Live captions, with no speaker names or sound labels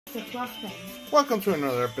the cloth thing. Welcome to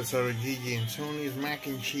another episode of Gigi and Tony's Mac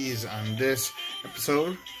and Cheese. On this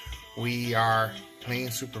episode, we are playing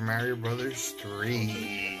Super Mario Brothers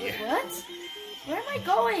 3. What? Where am I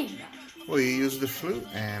going? Well, you use the flute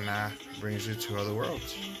and brings you to other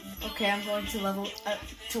worlds. Okay, I'm going to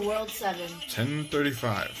world 7.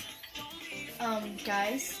 10:35.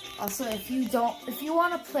 Guys, also if you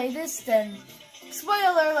want to play this, then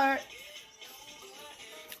spoiler alert.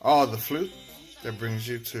 Oh, the flute that brings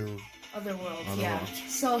you to Other worlds, other yeah. worlds.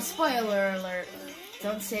 So spoiler alert.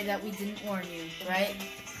 Don't say that we didn't warn you, right?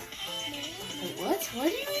 Wait, what? Where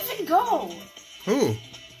do you even go? Who?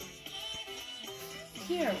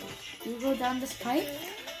 Here. You go down this pipe?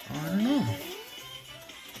 I don't know.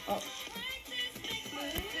 Oh.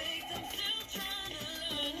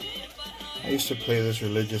 I used to play this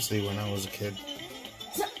religiously when I was a kid.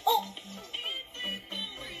 Oh!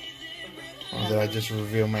 Oh, did I just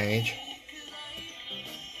reveal my age?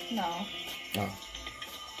 No. Oh.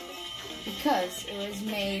 Because it was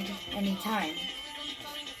made anytime.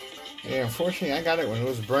 Yeah, unfortunately, I got it when it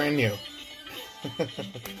was brand new.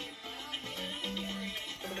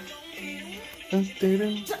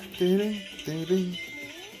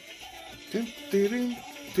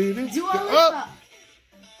 Do all Oh!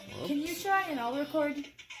 this. Can you try and I'll record?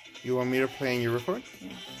 You want me to play and you record?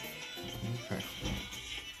 Yeah. Okay.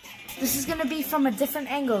 This is gonna be from a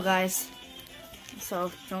different angle, guys.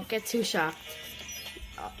 So don't get too shocked.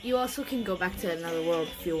 You also can go back to another world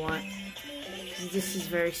if you want. 'Cause this is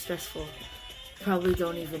very stressful. Probably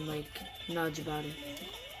don't even nudge about it.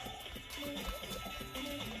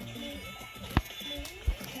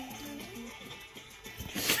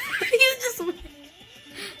 You just.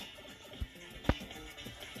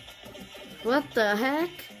 What the heck?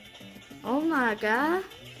 Oh my god.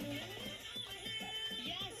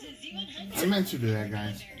 I meant to do that,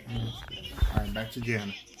 guys. Alright, back to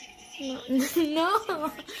Jen.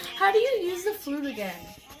 No. How do you use the flute again?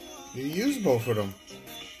 You use both of them.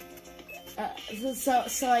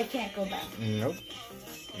 So I can't go back. Nope.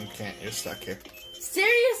 You can't. You're stuck here.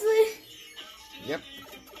 Seriously? Yep.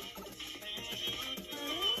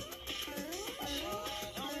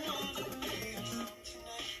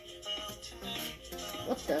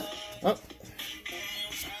 What the? Oh.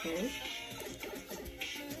 Okay.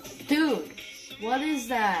 Dude, what is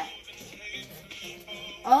that?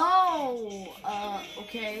 Oh,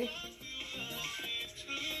 okay.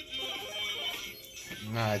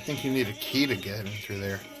 No, I think you need a key to get in through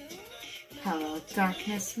there. Hello,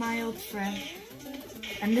 darkness, my old friend.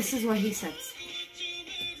 And this is what he says.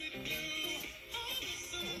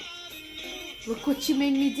 Look what you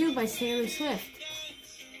made me do by Taylor Swift.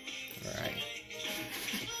 Right.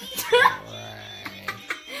 Right.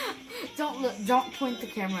 Don't point the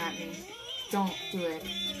camera at me. Don't do it.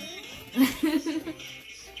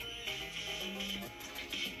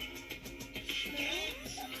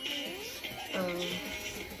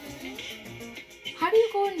 How do you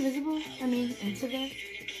go invisible? I mean, into there?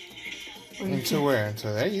 Into where?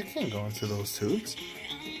 Into there? You can't go into those tubes.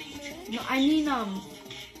 No, I mean,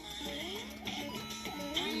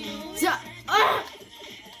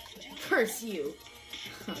 curse you.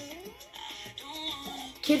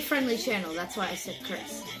 Kid-friendly channel, that's why I said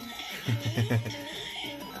curse.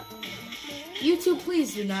 YouTube,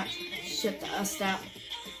 please do not shut us down.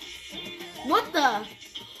 What the?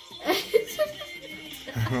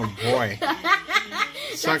 Oh boy.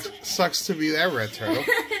 Sucks to be that red turtle.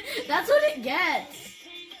 That's what it gets.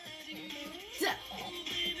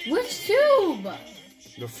 Which tube?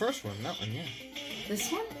 The first one, that one, yeah.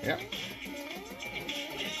 This one? Yep.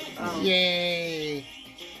 Oh. Yay!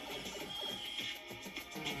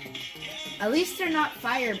 At least they're not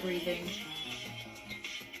fire breathing.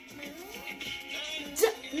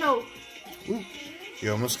 No. Ooh,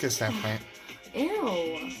 you almost kissed that plant.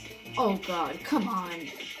 Ew. Oh god, come on.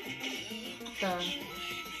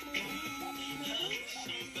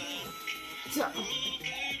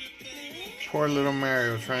 Poor little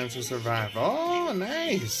Mario trying to survive. Oh,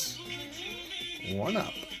 nice. One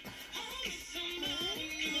up.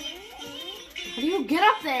 How do you get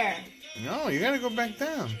up there? No, you gotta go back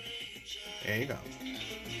down. There you go.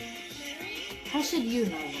 How should you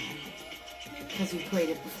know that? Because you played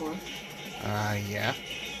it before. Yeah.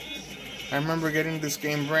 I remember getting this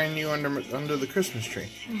game brand new under the Christmas tree.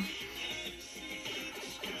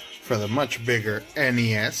 For the much bigger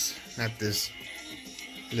NES, not this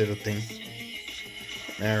little thing.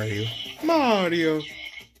 Mario.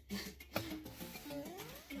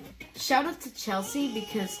 Shout out to Chelsea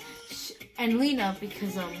and Lena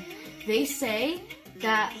because they say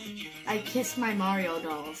that I kiss my Mario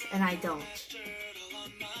dolls and I don't.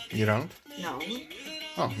 You don't? No.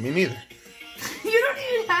 Oh, me neither. You don't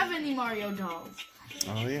even have any Mario dolls.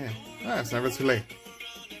 Oh, yeah. Ah, it's never too late.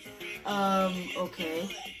 Okay.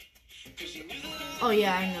 Oh,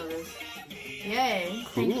 yeah, I know this. Yay.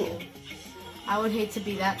 Cool. Thank you. I would hate to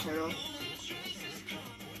be that turtle.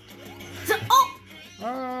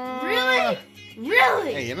 Oh! Really?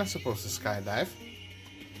 Really? Hey, you're not supposed to skydive.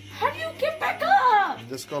 How do you get back up?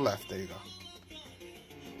 Just go left. There you go.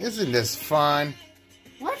 Isn't this fun?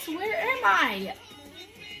 What? Where am I?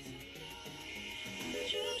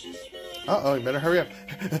 Uh-oh, you better hurry up.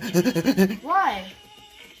 Why?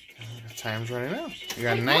 Time's running out. You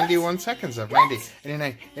got Wait, 91 seconds left. 90,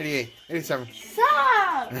 89, 88, 87.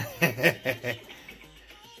 Stop!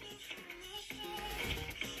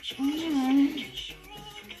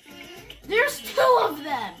 There's 2 of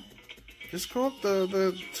them. Just go up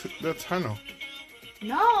the tunnel.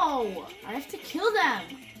 No, I have to kill them.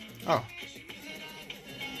 Oh.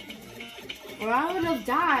 Or I would have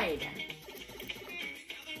died.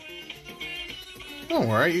 Don't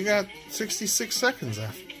worry, you got 66 seconds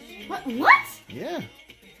left. What? Yeah.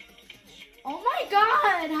 Oh my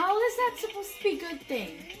god, how is that supposed to be a good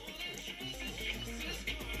thing?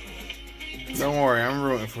 Don't worry, I'm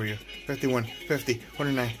rooting for you. 51, 50,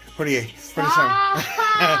 49, 48, 47.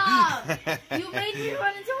 Stop! You made me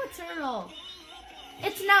run into a turtle.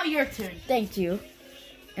 It's now your turn. Thank you.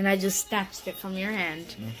 And I just snatched it from your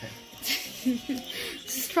hand. Okay.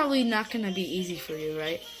 This is probably not going to be easy for you,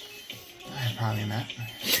 right? Probably not.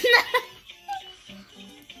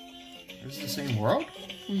 Is it the same world?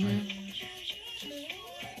 Mm-hmm.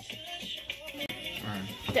 Alright.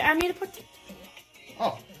 I made a put.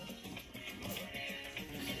 Oh.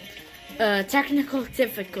 Technical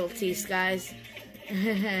difficulties, guys.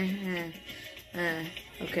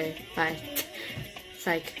 Okay, bye.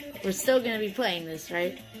 Psych. We're still gonna be playing this,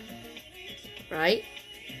 right? Right?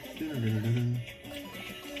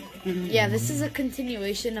 Yeah, this is a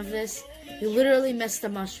continuation of this. You literally missed the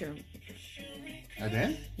mushroom. I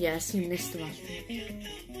did? Yes, you missed the mushroom.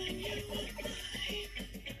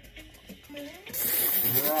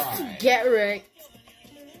 Right. Get wrecked.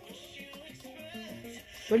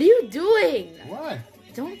 What are you doing? What?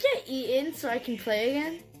 Don't get eaten so I can play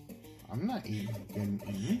again. I'm not getting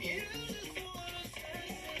eaten.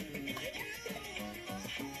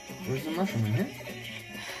 Where's the mushroom in here?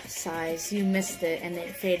 Size, you missed it and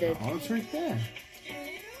it faded. Oh, it's right there.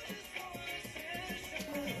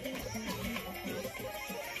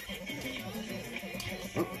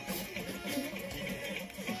 Oh.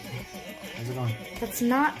 How's it going? That's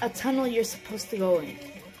not a tunnel you're supposed to go in.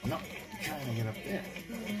 No, I'm trying to get up there.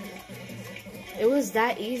 It was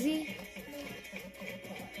that easy?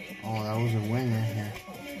 Oh, that was a wing right here.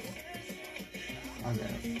 I got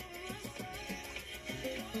it.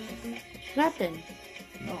 What happened?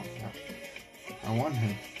 No, I won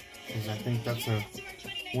him. Because I think that's a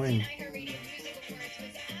wing.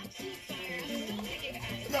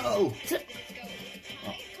 No!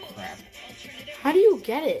 Oh, crap. How do you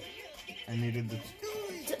get it? I needed the...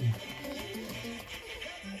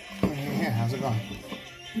 Yeah, how's it going?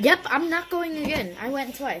 Yep, I'm not going again. I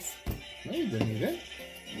went twice. No, you didn't. You did?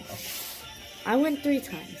 Oh. I went 3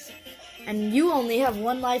 times. And you only have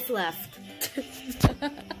 1 life left.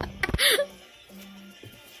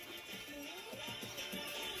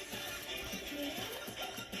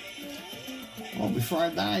 Well, before I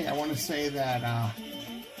die, I want to say that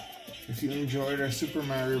if you enjoyed our Super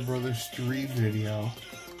Mario Brothers 3 video,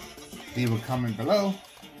 leave a comment below.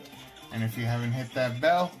 And if you haven't hit that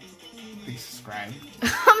bell, please subscribe.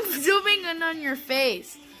 I'm zooming in on your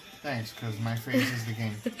face. Thanks, because my face is the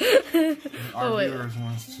game. Our viewers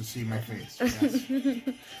want to see my face. Yes.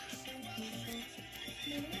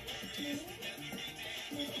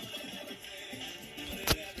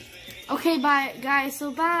 Okay, bye, guys.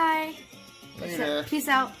 So bye. Later. Peace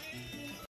out.